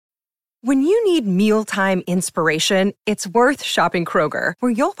When you need mealtime inspiration, it's worth shopping Kroger,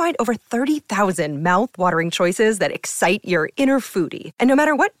 where you'll find over 30,000 mouth-watering choices that excite your inner foodie. And no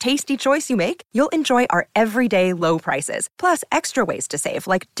matter what tasty choice you make, you'll enjoy our everyday low prices, plus extra ways to save,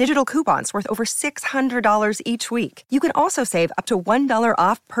 like digital coupons worth over $600 each week. You can also save up to $1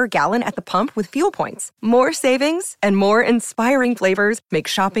 off per gallon at the pump with fuel points. More savings and more inspiring flavors make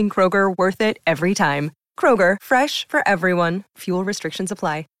shopping Kroger worth it every time. Kroger, fresh for everyone. Fuel restrictions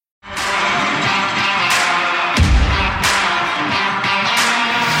apply.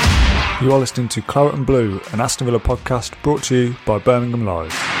 You are listening to Claret and Blue, an Aston Villa podcast brought to you by Birmingham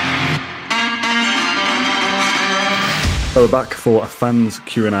Live. So we're back for a fans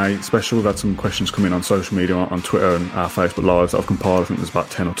Q&A special. We've had some questions come in on social media, on Twitter and our Facebook Lives that I've compiled. I think there's about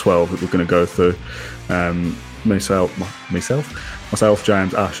 10 or 12 that we're going to go through. Myself,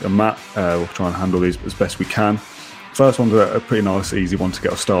 James, Ash and Matt will try and handle these as best we can. First one's a pretty nice, easy one to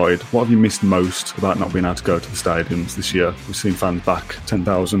get us started. What have you missed most about not being able to go to the stadiums this year? We've seen fans back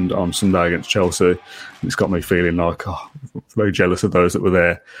 10,000 on Sunday against Chelsea. And it's got me feeling like very jealous of those that were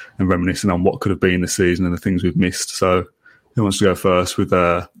there and reminiscing on what could have been this season and the things we've missed. So who wants to go first with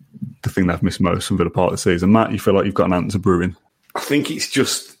the thing they've missed most from Villa part of the season? Matt, you feel like you've got an answer brewing? I think it's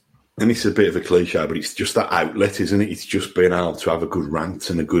just, and it's a bit of a cliche, but it's just that outlet, isn't it? It's just being able to have a good rant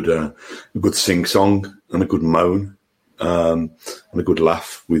and a good sing-song and a good moan. And a good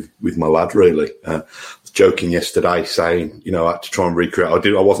laugh with my lad, really. I was joking yesterday saying, I had to try and recreate.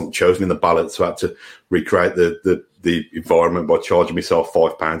 I wasn't chosen in the ballot, so I had to recreate the environment by charging myself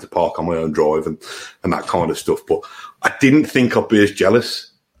 £5 to park on my own drive and that kind of stuff. But I didn't think I'd be as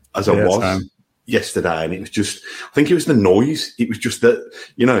jealous as I was yesterday. And it was just, I think it was the noise. It was just that,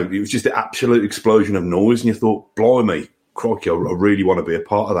 it was just the absolute explosion of noise. And you thought, blimey, crikey, I really want to be a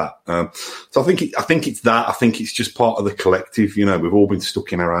part of that. So I think it's that. I think it's just part of the collective. We've all been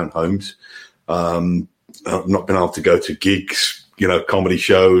stuck in our own homes. I've not been able to go to gigs, comedy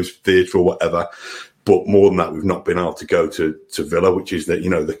shows, theatre or whatever. But more than that, we've not been able to go to Villa, which is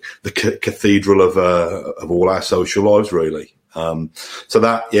the cathedral of all our social lives, really. So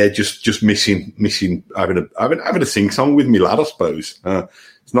that, just missing having a sing song with me lad, I suppose.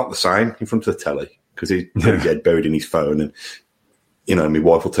 It's not the same in front of the telly, because he's got his head buried in his phone, and my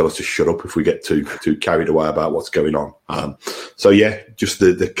wife will tell us to shut up if we get too carried away about what's going on. Just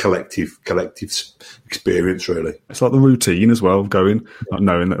the collective experience, really. It's like the routine as well, going, like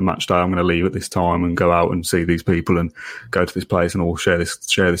knowing that a match day I'm going to leave at this time and go out and see these people and go to this place and all share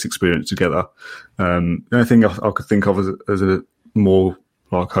this experience together. The only thing I could think of as a more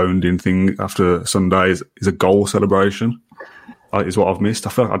like honed in thing after Sunday is a goal celebration. Is what I've missed. I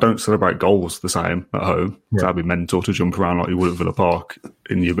feel like I don't celebrate goals the same at home. Yeah. That'd be mental to jump around like you would at Villa Park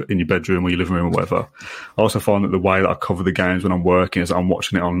in your bedroom or your living room or whatever. I also find that the way that I cover the games when I'm working is that I'm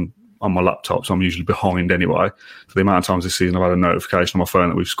watching it on my laptop, so I'm usually behind anyway. For the amount of times this season I've had a notification on my phone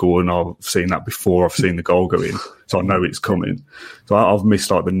that we've scored, and I've seen that before I've seen the goal go in, so I know it's coming. So I've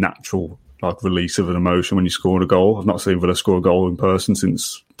missed like the natural release of an emotion when you score a goal. I've not seen Villa score a goal in person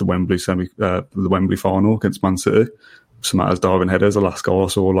since the Wembley final against Man City. Samatta's diving header is the last goal I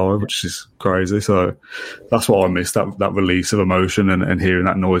saw live, which is crazy. So that's what I missed, that release of emotion and hearing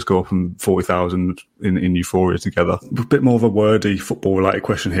that noise go up and 40,000 in euphoria together. A bit more of a wordy football-related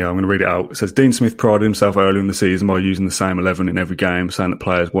question here. I'm going to read it out. It says, Dean Smith prided himself earlier in the season by using the same 11 in every game, saying that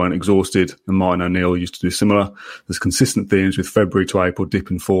players weren't exhausted, and Martin O'Neill used to do similar. There's consistent themes with February to April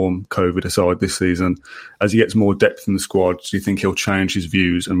dip in form, COVID aside this season. As he gets more depth in the squad, do you think he'll change his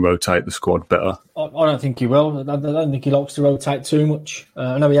views and rotate the squad better? I don't think he will. I don't think he likes to rotate too much.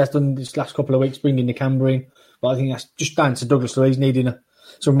 I know he has done this last couple of weeks, bringing the Canberra in, but I think that's just down to Douglas Luiz needing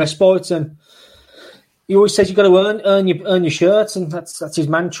some respite. And he always says you've got to earn your shirts, and that's his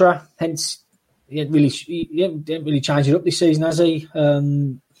mantra. Hence, he didn't really change it up this season, has he?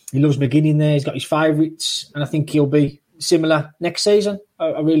 He loves McGinn in there. He's got his favourites, and I think he'll be similar next season.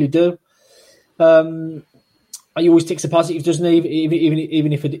 I really do. He always takes the positive, doesn't he?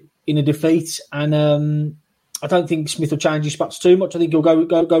 Even if in a defeat, and I don't think Smith will change his spots too much. I think he'll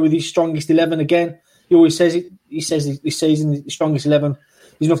go with his strongest 11 again. He always says it. He says this season the strongest 11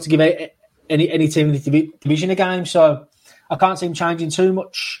 is enough to give any team in the division a game. So I can't see him changing too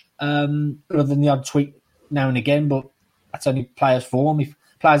much, other than the odd tweak now and again. But that's only players' form. If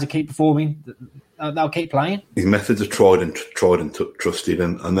players keep performing, they'll keep playing. His methods are tried and trusted,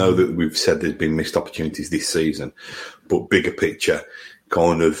 and I know that we've said there's been missed opportunities this season, but bigger picture,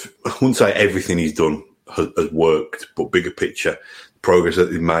 kind of, I wouldn't say everything he's done has worked, but bigger picture, progress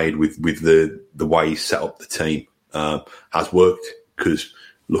that he's made with the way he's set up the team has worked, because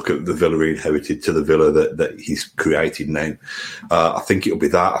look at the Villa he inherited to the Villa that he's created now. I think it'll be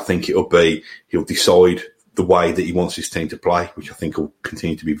that. I think it'll be he'll decide the way that he wants his team to play, which I think will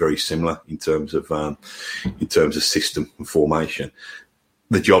continue to be very similar in terms of system and formation.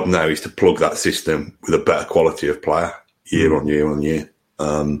 The job now is to plug that system with a better quality of player year on year on year.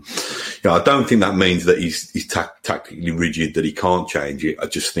 I don't think that means that he's tactically rigid, that he can't change it. I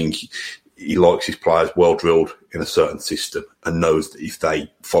just think he likes his players well drilled in a certain system and knows that if they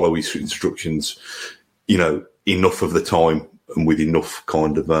follow his instructions, enough of the time and with enough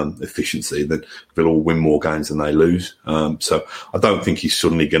kind of efficiency, then they'll all win more games than they lose. So I don't think he's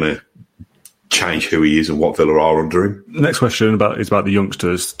suddenly going to change who he is and what Villa are under him. The next question is about the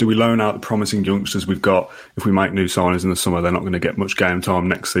youngsters. Do we loan out the promising youngsters we've got? If we make new signings in the summer, they're not going to get much game time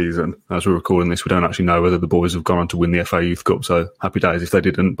next season. As we're recording this, we don't actually know whether the boys have gone on to win the FA Youth Cup. So happy days if they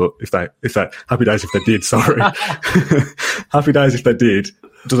didn't, but happy days if they did. Sorry, happy days if they did.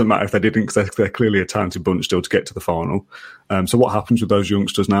 Doesn't matter if they didn't, because they're clearly a talented bunch still to get to the final. So what happens with those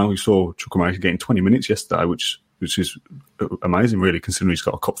youngsters now? We saw Chukwuemeka getting 20 minutes yesterday, which is amazing, really, considering he's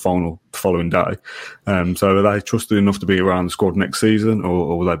got a cup final the following day. So are they trusted enough to be around the squad next season,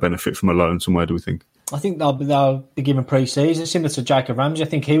 or will they benefit from a loan somewhere, do we think? I think they'll be given pre-season, similar to Jacob Ramsey. I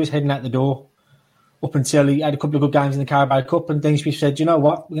think he was heading out the door up until he had a couple of good games in the Carabao Cup, and Dean Smith said, you know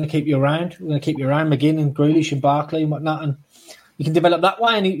what, we're going to keep you around. We're going to keep you around, McGinn and Grealish and Barkley and whatnot, and you can develop that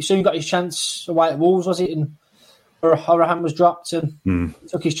way. And he soon got his chance away at Wolves, was it? And Horahan was dropped and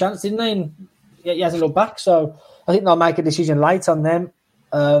took his chance, didn't he? And he hasn't looked back. So I think they'll make a decision late on them.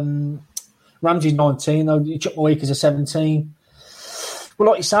 Ramsey's 19, though. Chukwuemeka's a 17. Well,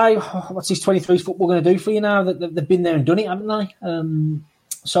 like you say, what's his 23's football going to do for you now? They've been there and done it, haven't they?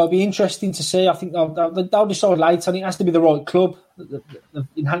 So it'll be interesting to see. I think they'll decide late on it. It has to be the right club. They've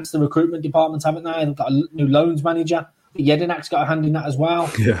enhanced the recruitment department, haven't they? They've got a new loans manager. Jedinak's got a hand in that as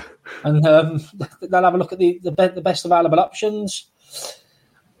well. Yeah. And they'll have a look at the best available options.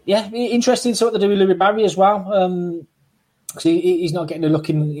 Yeah, interesting to see what they do with Louis Barry as well. Because he's not getting a look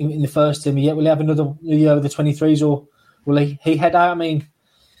in the first team yet. Will he have another year with the 23s, or will he head out? I mean,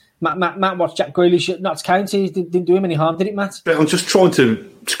 Matt watched Jack Grealish at Notts County. Didn't do him any harm, did it, Matt? I'm just trying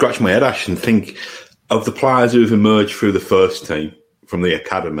to scratch my head, Ash, and think of the players who've emerged through the first team from the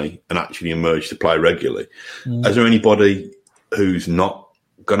academy and actually emerged to play regularly. Is there anybody who's not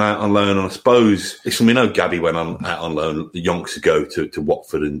gone out on loan? And I suppose, we know Gabby went out on loan. The youngsters go to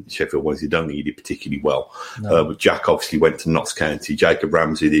Watford and Sheffield Wednesday. Don't think he did particularly well. No. But Jack obviously went to Notts County. Jacob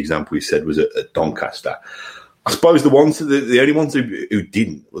Ramsey, the example he said, was at Doncaster. I suppose the only ones who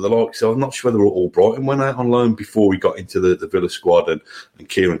didn't were the likes. I'm not sure whether all Brighton went out on loan before we got into the Villa squad, and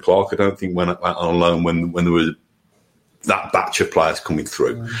Kieran Clark, I don't think, went out on loan when there was that batch of players coming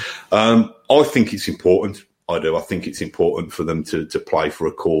through. I think it's important. I do. I think it's important for them to play for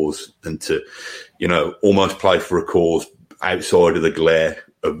a cause and to, almost play for a cause outside of the glare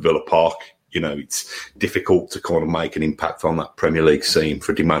of Villa Park. It's difficult to kind of make an impact on that Premier League scene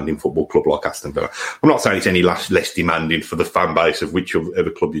for a demanding football club like Aston Villa. I'm not saying it's any less demanding for the fan base of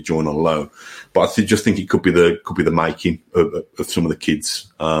whichever club you join on loan, but I just think it could be the making of some of the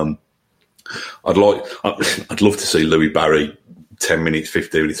kids. I'd love to see Louis Barry 10 minutes,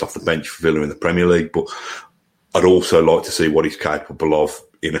 15 minutes off the bench for Villa in the Premier League, but I'd also like to see what he's capable of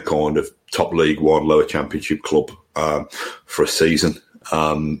in a kind of top League One, lower Championship club for a season.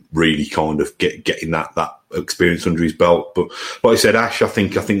 Really kind of getting that experience under his belt. But like I said, Ash, I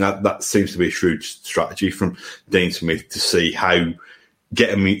think that seems to be a shrewd strategy from Dean Smith to see how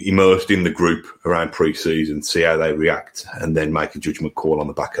get them immersed in the group around pre-season, see how they react, and then make a judgment call on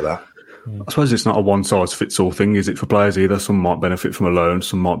the back of that. I suppose it's not a one-size-fits-all thing, is it, for players either? Some might benefit from a loan,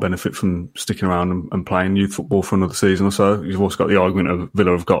 some might benefit from sticking around and playing youth football for another season or so. You've also got the argument of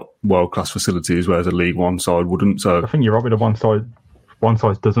Villa have got world-class facilities, whereas a League One side wouldn't. So I think you're right with the one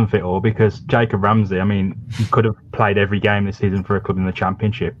size doesn't fit all, because Jacob Ramsey, I mean, he could have played every game this season for a club in the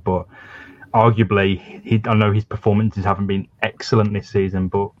Championship, but arguably, I know his performances haven't been excellent this season,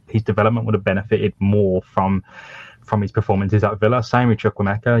 but his development would have benefited more from his performances at Villa. Same with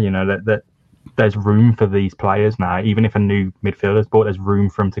Chukwuemeka, that there's room for these players now. Even if a new midfielder's bought, there's room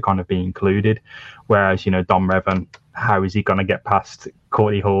for him to kind of be included. Whereas, Dom Revan, how is he going to get past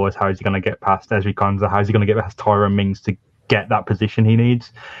Courtney Hawes? How is he going to get past Ezri Konsa? How is he going to get past Tyrone Mings to get that position he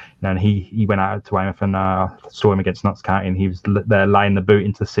needs? And he went out to Weymouth and saw him against Notts County, and he was there laying the boot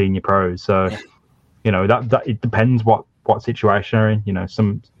into senior pros. So, that it depends what situation you're in.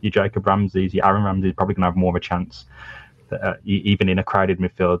 Some your Jacob Ramseys, your Aaron Ramsey is probably going to have more of a chance, even in a crowded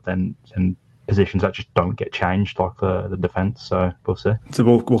midfield, than positions that just don't get changed, like the defence. So we'll see. So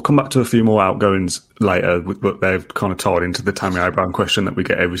we'll come back to a few more outgoings later, but they've kind of tied into the Tammy Abraham question that we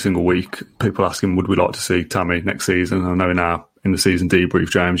get every single week. People asking, would we like to see Tammy next season? I know in the season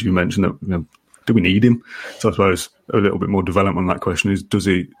debrief, James, you mentioned that, do we need him? So I suppose a little bit more development on that question is, does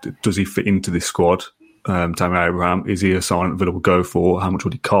he fit into this squad? Tammy Abraham, is he a sign that Villa will go for? How much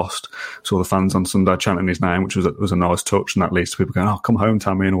would he cost? Saw the fans on Sunday chanting his name, which was a nice touch, and that leads to people going, "Oh, come home,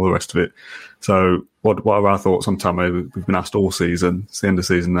 Tammy," and all the rest of it. So, what are our thoughts on Tammy? We've been asked all season. It's the end of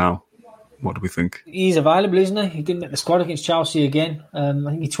the season now. What do we think? He's available, isn't he? He didn't make the squad against Chelsea again. I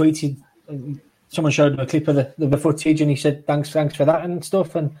think he tweeted. Someone showed him a clip of the footage, and he said, "Thanks for that" and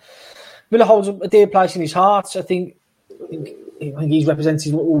stuff. And Villa holds a dear place in his heart. I think he's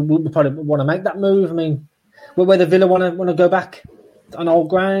represented. We'll probably want to make that move. I mean, whether Villa want to go back on old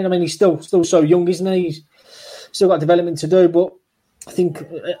ground. I mean, he's still so young, isn't he? He's still got development to do. But I think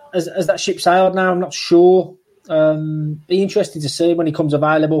as that ship sailed now, I'm not sure. Be interested to see when he comes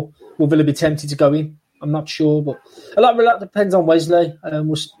available. Will Villa be tempted to go in? I'm not sure, but a lot depends on Wesley. I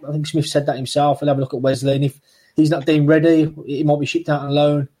think Smith said that himself. He'll have a look at Wesley, and if he's not deemed ready, he might be shipped out on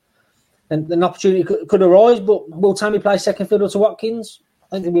loan. And an opportunity could arise, but will Tammy play second fiddle to Watkins?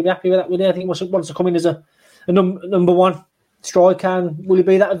 I think we'll be happy with that. I think he wants to come in as a number one striker. And will he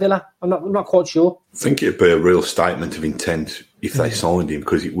be that at Villa? I'm not quite sure. I think it'd be a real statement of intent if they signed him,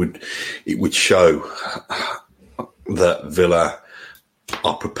 because it would show that Villa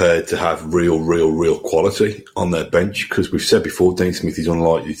are prepared to have real quality on their bench, because we've said before, Dean Smith is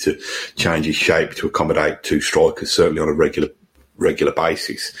unlikely to change his shape to accommodate two strikers, certainly on a regular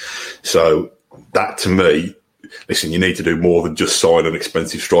basis. So that, to me, listen, you need to do more than just sign an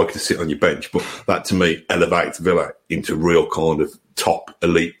expensive striker to sit on your bench, but that, to me, elevates Villa into real kind of top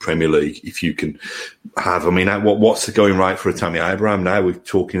elite Premier League. If you can have, I mean, what's the going rate for a Tammy Abraham now? We're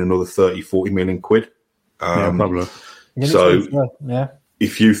talking another 30-40 million quid. Probably. So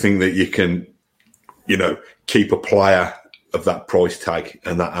if you think that you can, keep a player of that price tag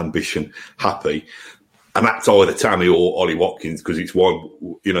and that ambition happy, and that's either Tammy or Ollie Watkins, because it's one,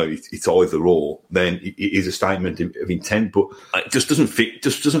 it's either or, then it is a statement of intent. But it just doesn't fit.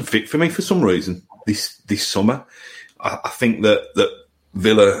 Just doesn't fit for me for some reason this summer. I think that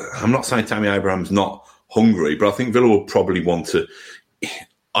Villa. I'm not saying Tammy Abraham's not hungry, but I think Villa will probably want to.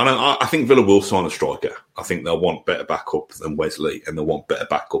 I think Villa will sign a striker. I think they'll want better backup than Wesley, and they'll want better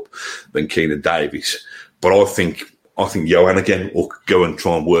backup than Keenan Davis. But I think Johan again will go and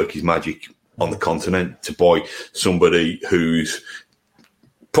try and work his magic on the continent to buy somebody who's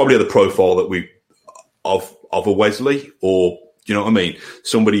probably the profile that we of a Wesley, or do you know what I mean?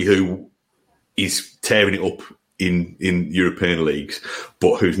 Somebody who is tearing it up in European leagues,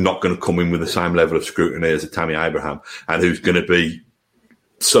 but who's not going to come in with the same level of scrutiny as a Tammy Abraham, and who's going to be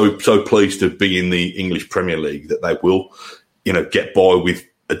so pleased to be in the English Premier League that they will, get by with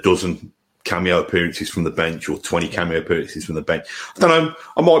a dozen cameo appearances from the bench or 20 cameo appearances from the bench. I don't know.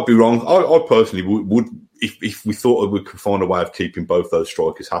 I might be wrong. I personally would if we thought we could find a way of keeping both those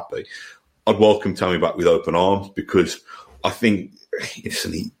strikers happy, I'd welcome Tammy back with open arms, because I think he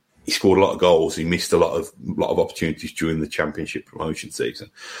scored a lot of goals. He missed a lot of opportunities during the Championship promotion season,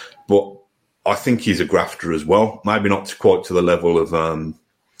 but I think he's a grafter as well. Maybe not quite to the level of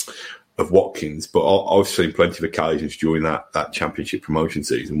Watkins, but I've seen plenty of occasions during that Championship promotion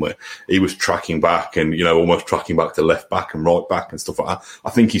season where he was tracking back and, almost tracking back to left back and right back and stuff like that.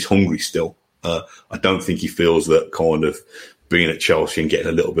 I think he's hungry still. I don't think he feels that kind of being at Chelsea and getting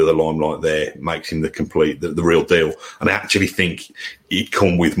a little bit of the limelight there makes him the real deal. And I actually think he'd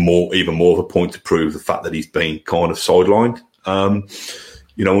come with even more of a point to prove the fact that he's been kind of sidelined,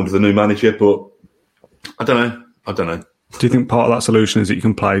 under the new manager. But I don't know. Do you think part of that solution is that you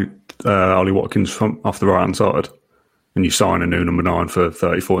can play Ollie Watkins off the right-hand side, and you sign a new number 9 for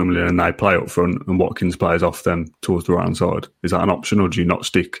 30-40 million, and they play up front, and Watkins plays off them towards the right-hand side? Is that an option, or do you not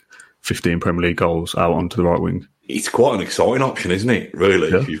stick 15 Premier League goals out onto the right wing? It's quite an exciting option, isn't it,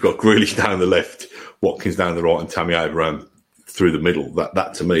 really? Yeah. You've got Grealish down the left, Watkins down the right, and Tammy Abraham through the middle.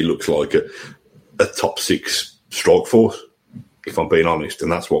 That to me looks like a top 6 strike force, if I'm being honest,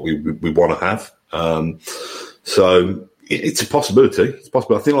 and that's what we want to have. So it's a possibility. It's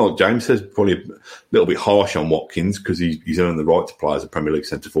possible. I think, like James says, probably a little bit harsh on Watkins because he's earned the right to play as a Premier League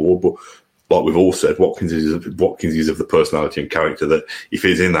centre forward. But like we've all said, Watkins is of the personality and character that if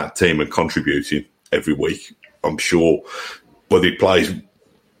he's in that team and contributing every week, I'm sure whether he plays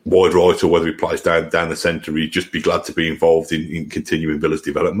wide right or whether he plays down the centre, he'd just be glad to be involved in continuing Villa's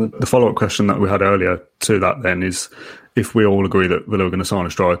development. The follow-up question that we had earlier to that then is, if we all agree that Villa are going to sign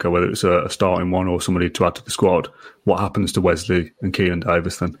a striker, whether it's a starting one or somebody to add to the squad, what happens to Wesley and Keinan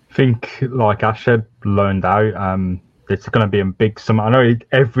Davis then? I think, like Ash said, loaned out. It's going to be a big summer. I know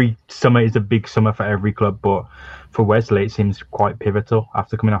every summer is a big summer for every club, but for Wesley, it seems quite pivotal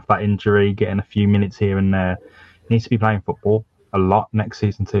after coming off that injury, getting a few minutes here and there. He needs to be playing football a lot next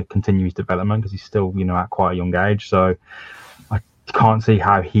season to continue his development because he's still, at quite a young age. So I can't see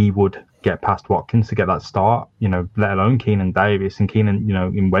how he would get past Watkins to get that start, let alone Keinan Davis. And Keinan,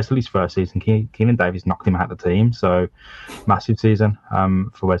 in Wesley's first season, Keinan Davis knocked him out of the team. So massive season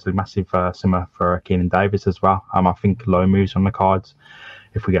for Wesley, massive summer for Keinan Davis as well. I think loan moves on the cards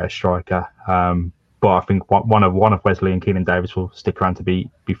if we get a striker. But I think one of Wesley and Keinan Davis will stick around to be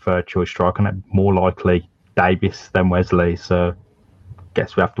third choice striker, and more likely Davis than Wesley. So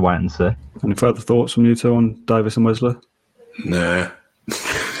guess we have to wait and see. Any further thoughts from you two on Davis and Wesley? Nah.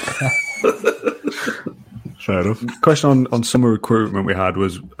 Fair enough. Question on summer recruitment we had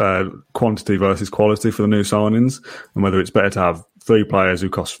was quantity versus quality for the new signings, and whether it's better to have 3 players who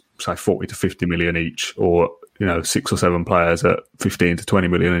cost, say, 40 to 50 million each, or 6 or 7 players at 15 to 20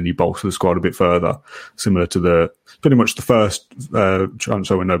 million, and you bolster the squad a bit further, similar to pretty much the first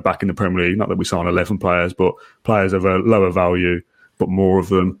transfer window back in the Premier League. Not that we signed 11 players, but players of a lower value, but more of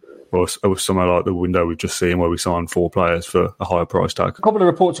them. Or somewhere like the window we've just seen where we signed 4 players for a higher price tag. A couple of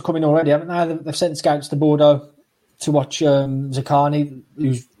reports are coming already, haven't they? They've sent scouts to Bordeaux to watch Zaccagni,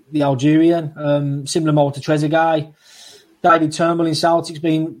 who's the Algerian, similar mould to Trezeguet. David Turnbull in Celtic's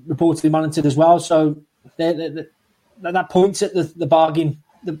been reportedly monitored as well. So that points at the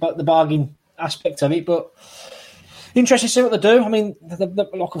bargain aspect of it. But interesting to see what they do. I mean,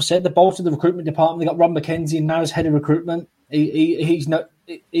 like I've said, the bolted the recruitment department. They got Ron McKenzie now as head of recruitment.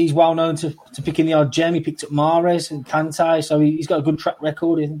 He's well known to picking the odd gem. He picked up Mahrez and Kante, so he's got a good track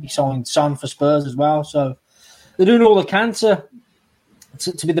record. I think he signed Son for Spurs as well. So they're doing all they can to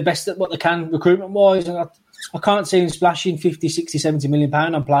be the best at what they can recruitment-wise. And I can't see him splashing 50, 60, 70 million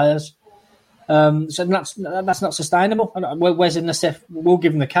pounds on players. So that's not sustainable. And Wes and Nassef will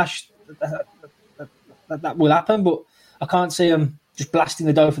give him the cash. That will happen, but I can't see him just blasting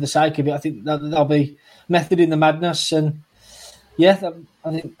the dough for the sake of it. I think there'll be method in the madness, and I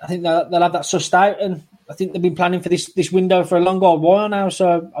think they'll have that sussed out, and I think they've been planning for this window for a long old while now,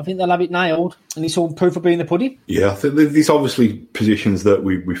 so I think they'll have it nailed, and it's all proof of being the pudding. Yeah, I think these obviously positions that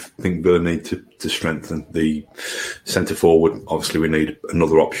we think Villa need to strengthen. The centre forward, obviously we need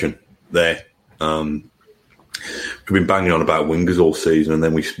another option there. We've been banging on about wingers all season, and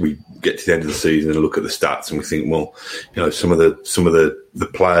then we get to the end of the season and look at the stats, and we think, well, some of the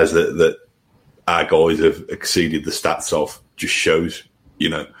players that our guys have exceeded the stats of just shows,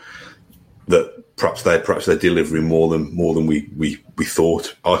 that perhaps they're delivering more than we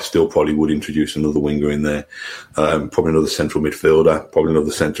thought. I still probably would introduce another winger in there, probably another central midfielder, probably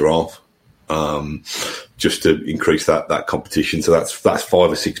another centre half, just to increase that competition. So that's 5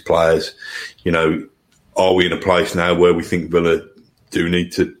 or 6 players. Are we in a place now where we think Villa do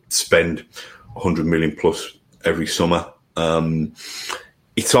need to spend 100 million plus every summer?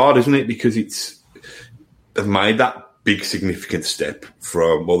 It's hard, isn't it? Because they've made that big significant step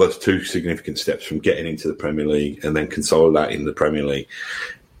from, well, there's 2 significant steps from getting into the Premier League and then consolidating the Premier League.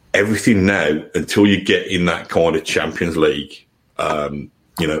 Everything now, until you get in that kind of Champions League,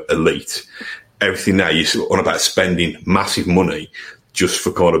 elite, everything now you're on about spending massive money just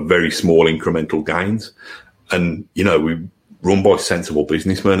for kind of very small incremental gains. And, we run by sensible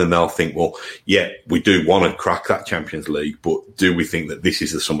businessmen, and they'll think, well, yeah, we do want to crack that Champions League, but do we think that this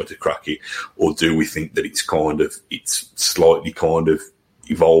is the summer to crack it? Or do we think that it's slightly kind of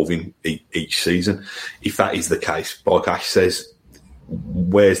evolving each season? If that is the case, like Ash says,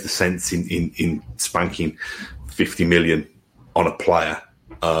 where's the sense in spanking 50 million on a player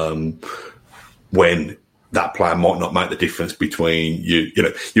when that player might not make the difference between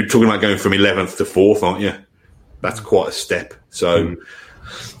you're talking about going from 11th to 4th, aren't you? That's quite a step. So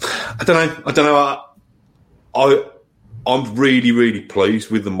I don't know. I'm really, really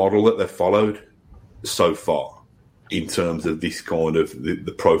pleased with the model that they've followed so far in terms of this kind of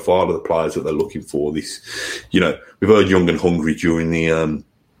the profile of the players that they're looking for. This, we've heard young and hungry during the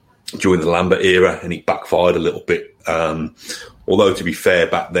Lambert era, and it backfired a little bit. Although, to be fair,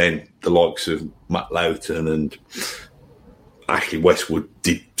 back then, the likes of Matt Loughton and Ashley Westwood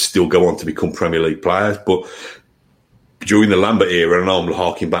did still go on to become Premier League players. But during the Lambert era, and I'm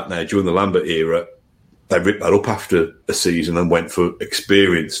harking back now, during the Lambert era, they ripped that up after a season and went for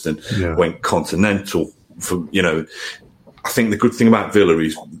experienced and went continental. For I think the good thing about Villa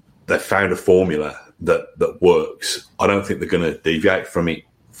is they've found a formula that works. I don't think they're going to deviate from it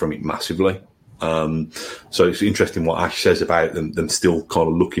massively. So it's interesting what Ash says about them still kind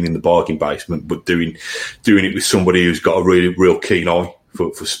of looking in the bargain basement, but doing it with somebody who's got a really real keen eye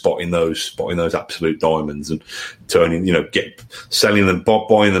for spotting those absolute diamonds and turning, selling them,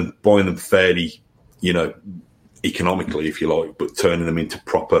 buying them fairly, economically, if you like, but turning them into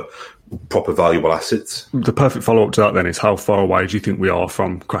proper valuable assets. The perfect follow-up to that then is, how far away do you think we are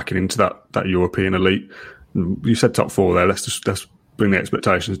from cracking into that European elite? You said top four there. Let's bring the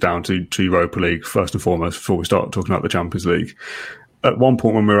expectations down to Europa League first and foremost before we start talking about the Champions League. At one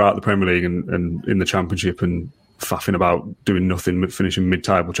point when we were out of the Premier League and in the Championship and faffing about doing nothing, finishing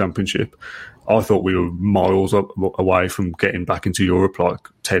mid-table Championship, I thought we were miles away from getting back into Europe, like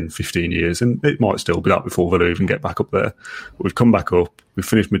 10, 15 years, and it might still be that before Villa even get back up there. But we've come back up, we've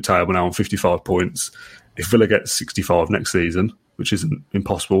finished mid-table now on 55 points. If Villa gets 65 next season, which isn't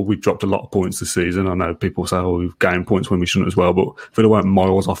impossible, we've dropped a lot of points this season. I know people say, we've gained points when we shouldn't as well, but Villa weren't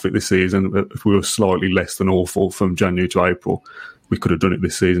miles off it this season. If we were slightly less than awful from January to April, we could have done it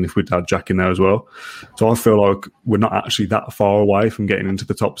this season if we'd had Jack in there as well. So I feel like we're not actually that far away from getting into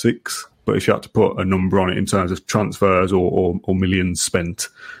the top six. But if you had to put a number on it in terms of transfers or millions spent,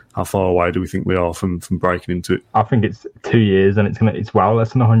 how far away do we think we are from breaking into it? I think it's 2 years, and it's well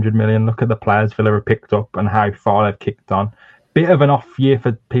less than 100 million. Look at the players Villa have picked up and how far they've kicked on. Bit of an off year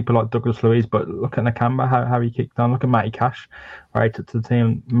for people like Douglas Luiz, but look at Nakamba, how he kicked on. Look at Matty Cash, right to the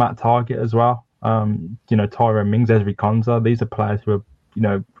team. Matt Target as well. Tyrone Mings, Ezri Konsa. These are players who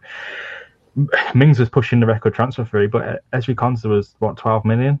are, Mings was pushing the record transfer fee, but Ezri Konsa was 12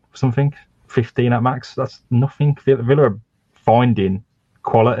 million something, 15 at max. That's nothing. Villa are finding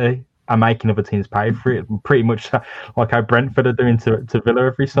quality and making other teams pay for it, pretty much like how Brentford are doing to Villa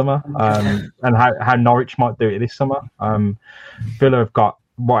every summer, and how Norwich might do it this summer. Villa have got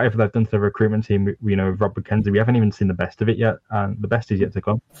whatever they've done to the recruitment team, Rob McKenzie, we haven't even seen the best of it yet, and the best is yet to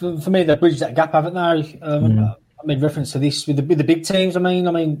come. For me, they've bridged that gap, haven't they? I made reference to this with the big teams. I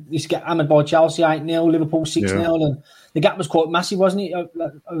mean, used to get hammered by Chelsea 8-0, Liverpool 6-0, and the gap was quite massive, wasn't it, over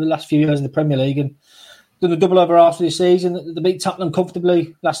the last few years in the Premier League? And done a double over after this season. They beat Tottenham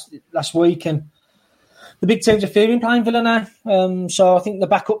comfortably last week, and the big teams are fearing playing Villa now. So I think they're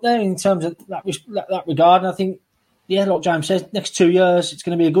back up there in terms of that regard. And I think, like James says, next 2 years it's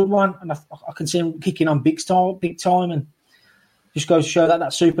going to be a good one, and I can see them kicking on big time, and just goes to show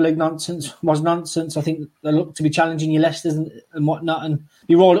that Super League nonsense was nonsense. I think they look to be challenging your Leicesters and whatnot, and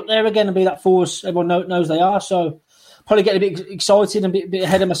be rolled up there again and be that force everyone knows they are. So probably get a bit excited and a bit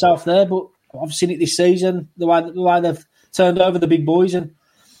ahead of myself there, but I've seen it this season, the way they've turned over the big boys, and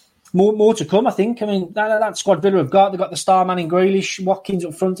more to come, I think. I mean, that squad Villa have got, they've got the star man in Grealish, Watkins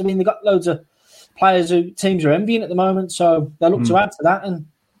up front. I mean, they've got loads of players who teams are envying at the moment, so they look to add to that and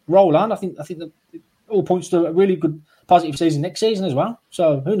roll on. I think that it all points to a really good positive season next season as well.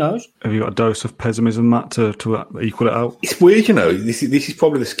 So who knows? Have you got a dose of pessimism, Matt, to equal it out? It's weird, This is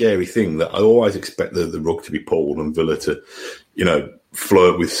probably the scary thing, that I always expect the rug to be pulled and Villa to,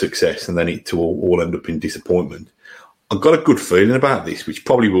 flirt with success, and then it to all end up in disappointment. I've got a good feeling about this, which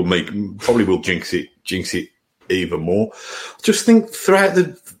probably will jinx it even more. I just think throughout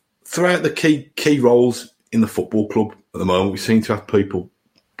the key roles in the football club at the moment, we seem to have people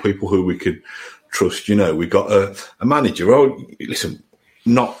who we could trust. We've got a manager. Listen,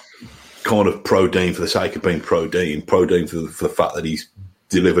 not kind of pro Dean for the sake of being pro Dean for the fact that he's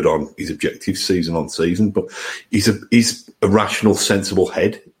delivered on his objectives season on season, but he's a rational, sensible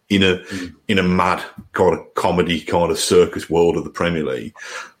head in a mad kind of comedy kind of circus world of the Premier League.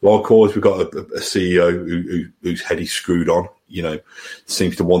 Likewise, we've got a CEO whose head is screwed on.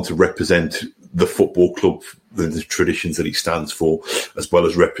 Seems to want to represent the football club, the traditions that he stands for, as well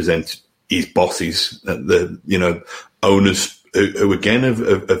as represent his bosses, the owners who again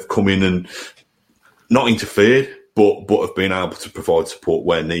have come in and not interfered, but have been able to provide support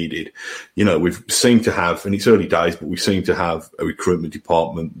where needed. We've seemed to have, and it's early days, but we seem to have a recruitment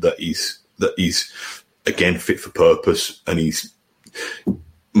department that is again fit for purpose, and he's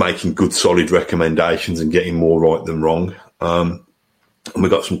making good, solid recommendations and getting more right than wrong. And we've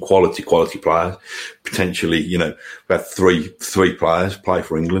got some quality players. Potentially, we had three players play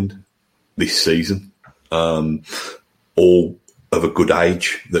for England this season, all of a good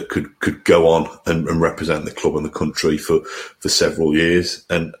age that could go on and represent the club and the country for several years.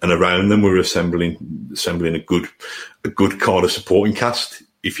 And around them, we're assembling a good kind of supporting cast,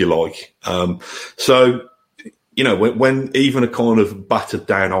 if you like. So you know, when even a kind of battered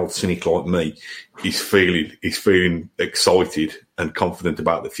down old cynic like me is feeling excited and confident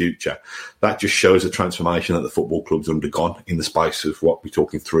about the future, that just shows the transformation that the football club's undergone in the space of what we're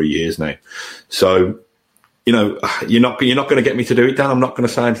talking 3 years now. So, you know, you're not going to get me to do it, Dan. I'm not going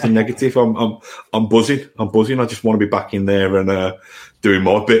to say anything negative. I'm buzzing. I just want to be back in there and doing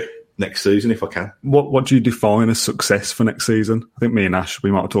my bit next season if I can. What do you define as success for next season? I think me and Ash,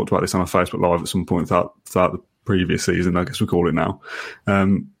 we might have talked about this on our Facebook Live at some point throughout the previous season, I guess we call it now.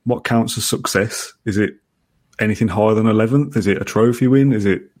 What counts as success? Is it anything higher than 11th? Is it a trophy win?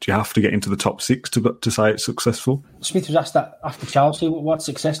 Do you have to get into the top 6 to say it's successful? Smith was asked that after Chelsea, what's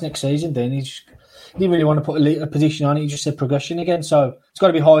success next season? Then he didn't really want to put a position on it. He just said progression again. So it's got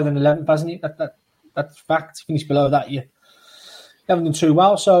to be higher than 11th, hasn't it? That's fact. Finish below that, you haven't done too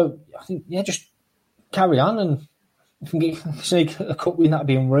well. So I think, just carry on, and if you can sneak a cup win, that'd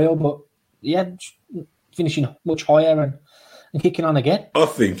be unreal. But finishing much higher and kicking on again. I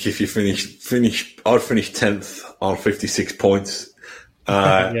think if you I'd finish 10th on 56 points,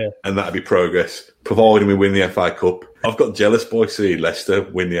 and that'd be progress, providing we win the FA Cup. I've got jealous by seeing Leicester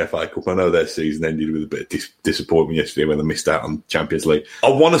win the FA Cup. I know their season ended with a bit of disappointment yesterday when they missed out on Champions League. I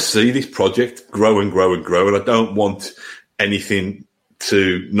want to see this project grow and grow and grow, and I don't want anything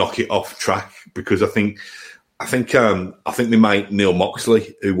to knock it off track, because I think the mate Neil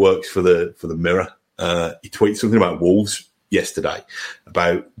Moxley, who works for the Mirror, he tweeted something about Wolves yesterday,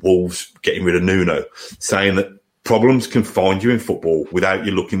 about Wolves getting rid of Nuno, saying that problems can find you in football without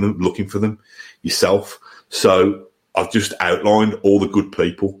you looking for them yourself. So I've just outlined all the good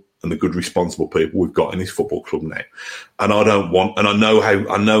people and the good responsible people we've got in this football club now. And I know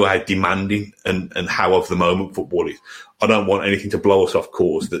how demanding and how of the moment football is. I don't want anything to blow us off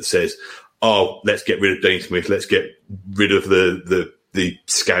course that says, oh, let's get rid of Dean Smith, let's get rid of the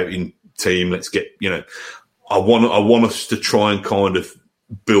scouting team, let's get, I want us to try and kind of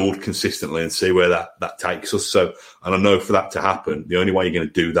build consistently and see where that takes us. So, and I know for that to happen, the only way you're going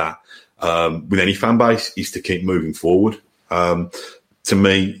to do that with any fan base is to keep moving forward. To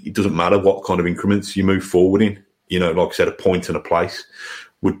me, it doesn't matter what kind of increments you move forward in. Like I said, a point and a place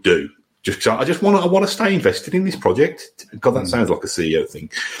would do. Just I want to stay invested in this project. God, that sounds like a CEO thing.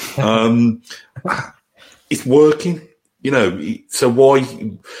 It's working. So why,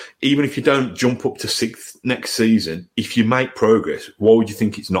 even if you don't jump up to 6th next season, if you make progress, why would you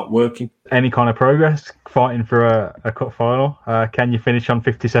think it's not working? Any kind of progress, fighting for a cup final. Can you finish on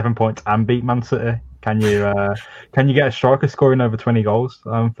 57 points and beat Man City? Can you get a striker scoring over 20 goals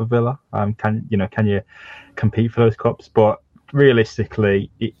for Villa? Can you compete for those cups? But realistically,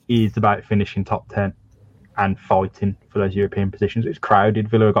 it is about finishing top 10 and fighting for those European positions. It's crowded.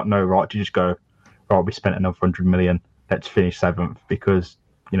 Villa have got no right to just go, right, we spent another 100 million. Let's finish 7th, because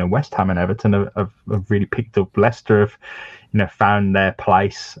West Ham and Everton have really picked up. Leicester have found their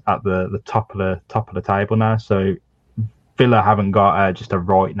place at the top of the table now. So Villa haven't got just a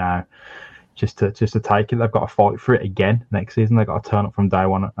right now just to take it. They've got to fight for it again next season. They've got to turn up from day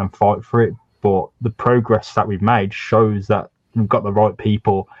one and fight for it. But the progress that we've made shows that we've got the right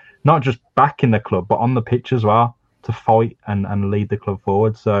people, not just back in the club, but on the pitch as well, to fight and lead the club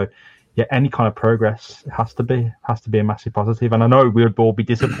forward. So yeah, any kind of progress has to be a massive positive. And I know we would all be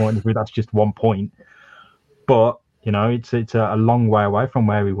disappointed if that's just 1 point, but it's a long way away from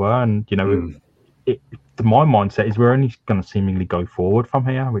where we were. And my mindset is we're only going to seemingly go forward from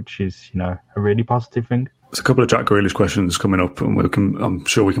here, which is a really positive thing. There's a couple of Jack Grealish questions coming up, and I'm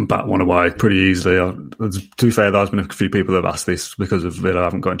sure we can bat one away pretty easily. To be fair, there's been a few people that have asked this because of Villa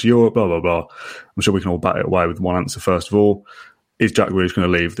haven't gone to Europe, blah, blah, blah. I'm sure we can all bat it away with one answer. First of all, is Jack Grealish going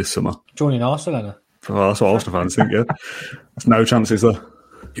to leave this summer? Joining Arsenal, Anna? Well, that's what Arsenal fans think, yeah. There's no chances there.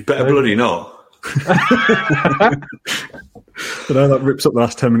 You better bloody not. That rips up the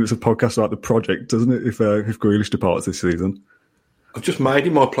last 10 minutes of podcast about the project, doesn't it, if Grealish departs this season? I've just made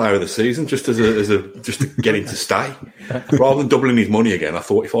him my player of the season just just to get him to stay. Rather than doubling his money again, I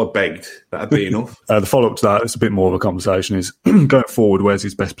thought if I begged, that'd be enough. The follow-up to that, it's a bit more of a conversation, is going forward, where's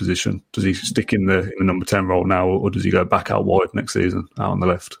his best position? Does he stick in the number 10 role now, or does he go back out wide next season, out on the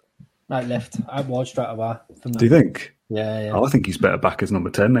left? Out left, out wide, straight away. Do you think? Yeah. I think he's better back as number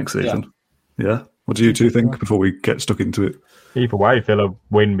 10 next season. Yeah? What do you two think before we get stuck into it? Either way, Villa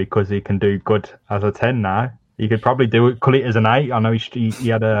win because he can do good as a 10 now. He could probably call it as an 8. I know he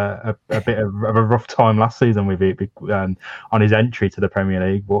had a bit of a rough time last season with it on his entry to the Premier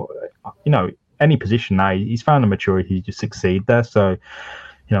League. But, any position now, he's found the maturity to succeed there. So,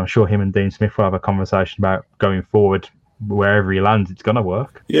 I'm sure him and Dean Smith will have a conversation about going forward. wherever he lands, it's going to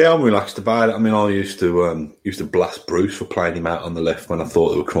work. Yeah, I'm relaxed about it. I mean, I used to blast Bruce for playing him out on the left when I thought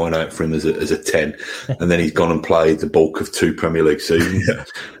they were crying out for him as a 10, and then he's gone and played the bulk of 2 Premier League seasons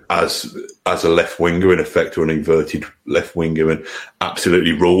as a left winger in effect, or an inverted left winger, and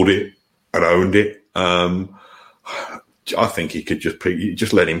absolutely ruled it and owned it. I think he could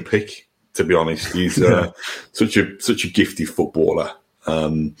just let him pick. To be honest, he's such a gifted footballer.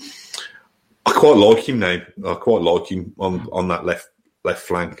 I quite like him now. I quite like him on that left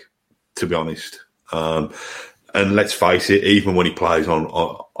flank, to be honest. And let's face it, even when he plays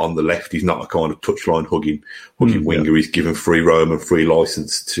on the left, he's not a kind of touchline hugging winger. He's given free roam and free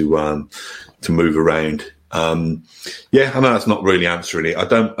license to move around. I know that's not really answering it. I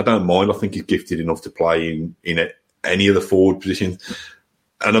don't mind. I think he's gifted enough to play in any of the forward positions.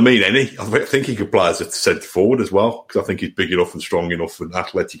 And I mean any. I think he could play as a centre forward as well, because I think he's big enough and strong enough and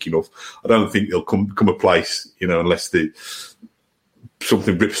athletic enough. I don't think he'll come a place, unless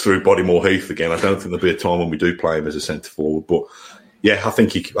something rips through Bodymore Heath again. I don't think there'll be a time when we do play him as a centre forward. But yeah, I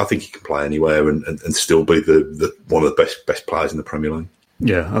think he can play anywhere and still be the one of the best players in the Premier League.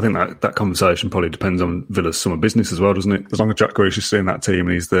 Yeah, I think that conversation probably depends on Villa's summer business as well, doesn't it? As long as Jack Grealish is in that team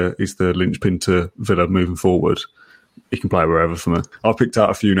and he's the linchpin to Villa moving forward, he can play wherever for me. I've picked out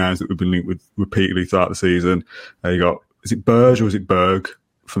a few names that we've been linked with repeatedly throughout the season. You got, is it Burge or is it Berg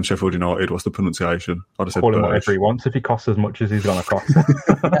from Sheffield United? What's the pronunciation? I'd have said Call him Burge. whatever he wants if he costs as much as he's going to cost.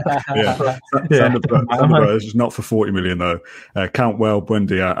 Sander Burge, not for 40 million though. Cantwell,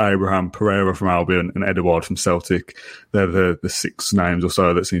 Buendia, Abraham, Pereira from Albion and Edouard from Celtic. They're the 6 names or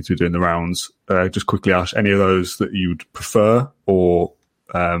so that seem to be doing the rounds. Just quickly, Ash, any of those that you'd prefer, or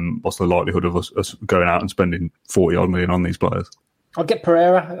what's the likelihood of us going out and spending 40 odd million on these players? I'll get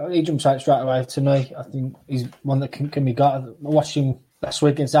Pereira. He jumps out straight away to me. I think he's one that can be got. I watched him last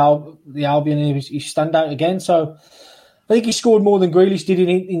week against the Albion, and he stand out again. So I think he scored more than Grealish did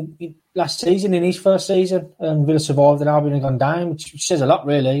in last season, in his first season. And Villa survived and Albion had gone down, which says a lot,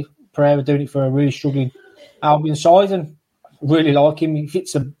 really. Pereira doing it for a really struggling Albion side, and really like him. He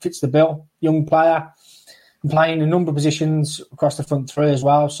fits the bill. Young player, and playing a number of positions across the front three as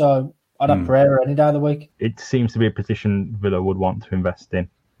well. So I'd have Pereira any day of the week. It seems to be a position Villa would want to invest in,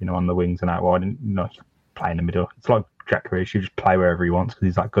 on the wings and out wide, and not play in the middle. It's like Jack Grealish, you just play wherever he wants because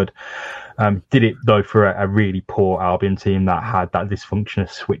he's that good. Did it though for a really poor Albion team that had that dysfunction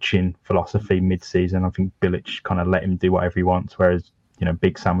of switching philosophy mid-season. I think Bilic kind of let him do whatever he wants, whereas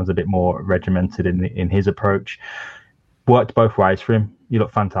Big Sam was a bit more regimented in his approach. Worked both ways for him. He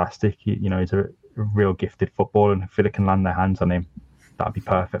looked fantastic. He's a real gifted footballer, and if Villa can land their hands on him, that'd be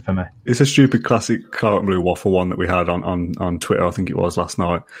perfect for me. It's a stupid classic claret and blue waffle one that we had on Twitter, I think it was last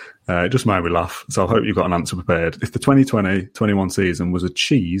night. It just made me laugh. So I hope you've got an answer prepared. If the 2020-21 season was a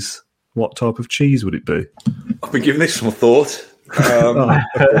cheese, what type of cheese would it be? I've been giving this some thought. I'm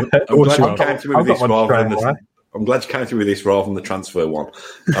glad you counted with this rather than the transfer one.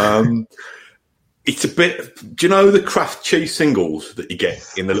 It's a bit... Do you know the Kraft cheese singles that you get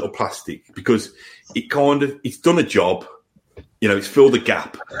in the little plastic? Because it's done a job. It's filled the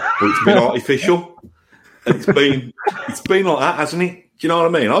gap, but it's been artificial, and it's been like that, hasn't it? Do you know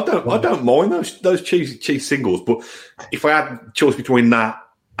what I mean? I don't mind those cheese singles, but if I had a choice between that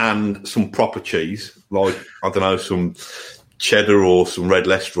and some proper cheese, like I don't know, some cheddar or some red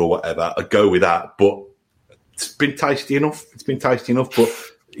Leicester or whatever, I'd go with that. But it's been tasty enough. But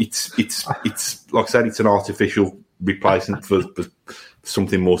it's like I said, it's an artificial replacement for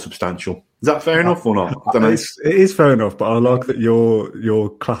something more substantial. Is that fair enough or not? I don't know. It is fair enough, but I like that your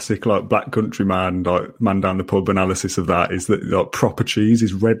classic like black country man, like man down the pub analysis of that is that like proper cheese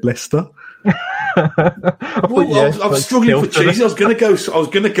is red Leicester. I'm struggling for cheese. I was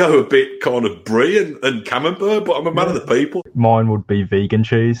going to go a bit kind of brie and camembert, but I'm a man of the people. Mine would be vegan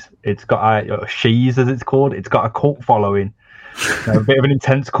cheese. It's got a cheese, as it's called. It's got a cult following, a bit of an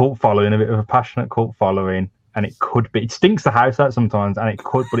intense cult following, a bit of a passionate cult following. And it could be, it stinks the house out sometimes, and it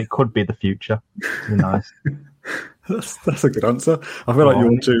could be the future. It'd be nice. That's a good answer. I feel like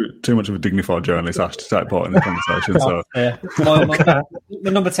you're too much of a dignified journalist, Ash, to take part in the conversation. So,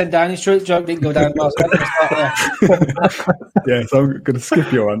 my number 10 Downing Street joke didn't go down last week. Yeah, so I'm going to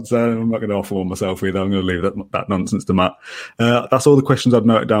skip your answer. I'm not going to offer one myself either. I'm going to leave that nonsense to Matt. That's all the questions I've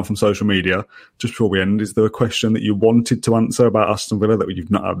noted down from social media. Just before we end, is there a question that you wanted to answer about Aston Villa that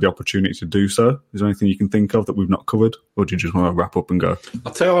you've not had the opportunity to do so? Is there anything you can think of that we've not covered? Or do you just want to wrap up and go?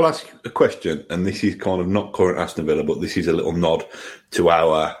 I'll tell you, I'll ask a question, and this is kind of not current Aston Villa, but this is a little nod to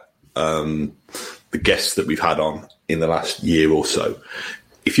our the guests that we've had on in the last year or so.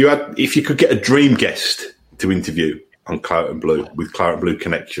 If you could get a dream guest to interview on Claret and Blue with Claret and Blue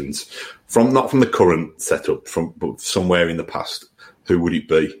connections, not from the current setup, but somewhere in the past, who would it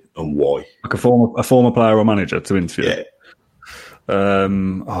be and why? Like a former player or manager to interview? Yeah.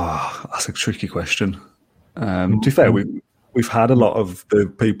 That's a tricky question. To be fair, we've had a lot of the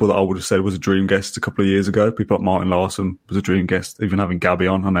people that I would have said was a dream guest a couple of years ago. People like Martin Larson was a dream guest, even having Gabby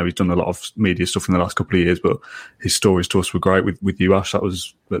on. I know he's done a lot of media stuff in the last couple of years, but his stories to us were great with you, Ash. That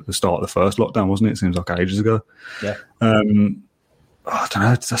was at the start of the first lockdown, wasn't it? It seems like ages ago. Yeah. I don't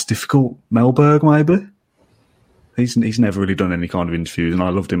know. That's difficult. Mellberg, maybe? He's never really done any kind of interviews, and I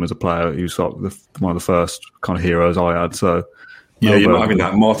loved him as a player. He was like one of the first kind of heroes I had, so... Yeah, you're not having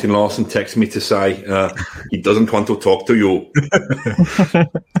that. Martin Larson texted me to say he doesn't want to talk to you.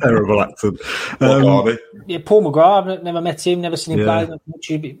 Terrible accent. Yeah, Paul McGrath, I've never met him, never seen him play.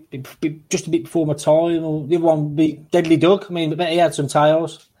 Just a bit before my time. Or the other one would be Deadly Doug. I mean, he had some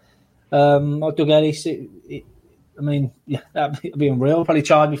tails. Like Doug Ellis. That'd be unreal. I'd probably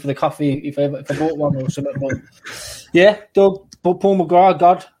charge me for the coffee if I bought one or something. But yeah, Doug, Paul McGrath,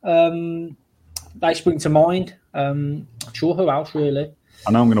 God. They spring to mind. Not sure who else really.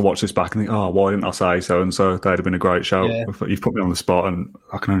 I know I'm going to watch this back and think, why didn't I say so and so? They'd have been a great show. Yeah. You've put me on the spot, and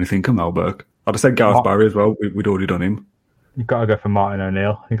I can only think of Mellberg. I'd have said Gareth Barry as well. We'd already done him. You've got to go for Martin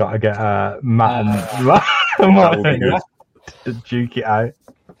O'Neill. You've got to get Matt and Martin O'Neill to duke it out.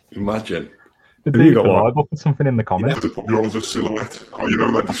 Imagine. Have you got one? I'll put something in the comments. You have to put me on as a silhouette.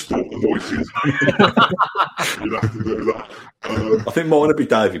 They distort the voices. You'd have to do that. I think mine would be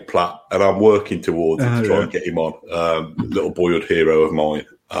David Platt, and I'm working towards it to try and get him on. Little boyhood hero of mine.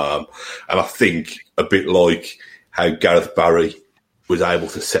 And I think a bit like how Gareth Barry was able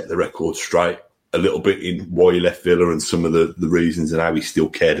to set the record straight a little bit in why he left Villa and some of the reasons and how he still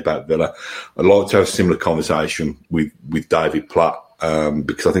cared about Villa. I'd like to have a similar conversation with David Platt.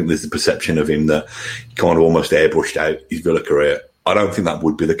 Because I think there's the perception of him that he kind of almost airbrushed out his Villa career. I don't think that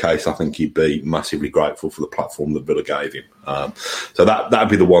would be the case. I think he'd be massively grateful for the platform that Villa gave him. So that'd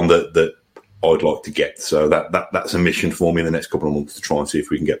be the one that I'd like to get. So that's a mission for me in the next couple of months to try and see if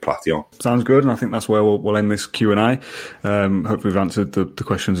we can get Platty on. Sounds good, and I think that's where we'll end this Q&A. Hopefully we've answered the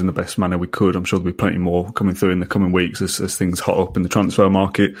questions in the best manner we could. I'm sure there'll be plenty more coming through in the coming weeks as things hot up in the transfer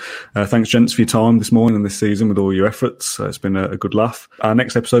market. Thanks, gents, for your time this morning and this season with all your efforts. It's been a good laugh. Our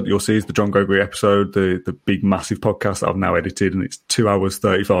next episode you'll see is the John Gregory episode, the big, massive podcast that I've now edited, and it's 2 hours,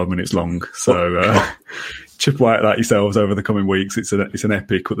 35 minutes long. So... chip away at that yourselves over the coming weeks. It's an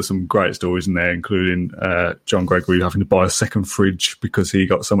epic, but there's some great stories in there, including John Gregory having to buy a second fridge because he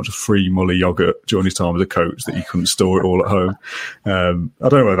got so much free Muller yogurt during his time as a coach that he couldn't store it all at home. I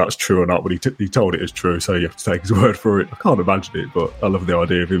don't know whether that's true or not, but he told it as true, so you have to take his word for it. I can't imagine it, but I love the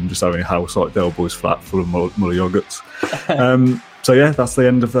idea of him just having a house like Del Boy's flat full of Muller yogurts. So yeah, that's the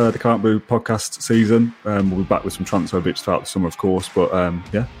end of the Claret Blue podcast season. We'll be back with some transfer bits throughout the summer, of course. But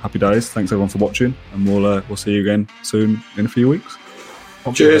happy days. Thanks everyone for watching, and we'll see you again soon in a few weeks.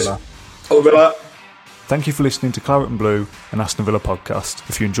 Cheers. All Villa. Thank you for listening to Claret and Blue, an Aston Villa podcast.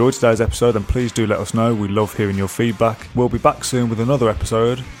 If you enjoyed today's episode, then please do let us know. We love hearing your feedback. We'll be back soon with another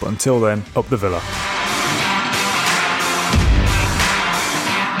episode, but until then, up the Villa.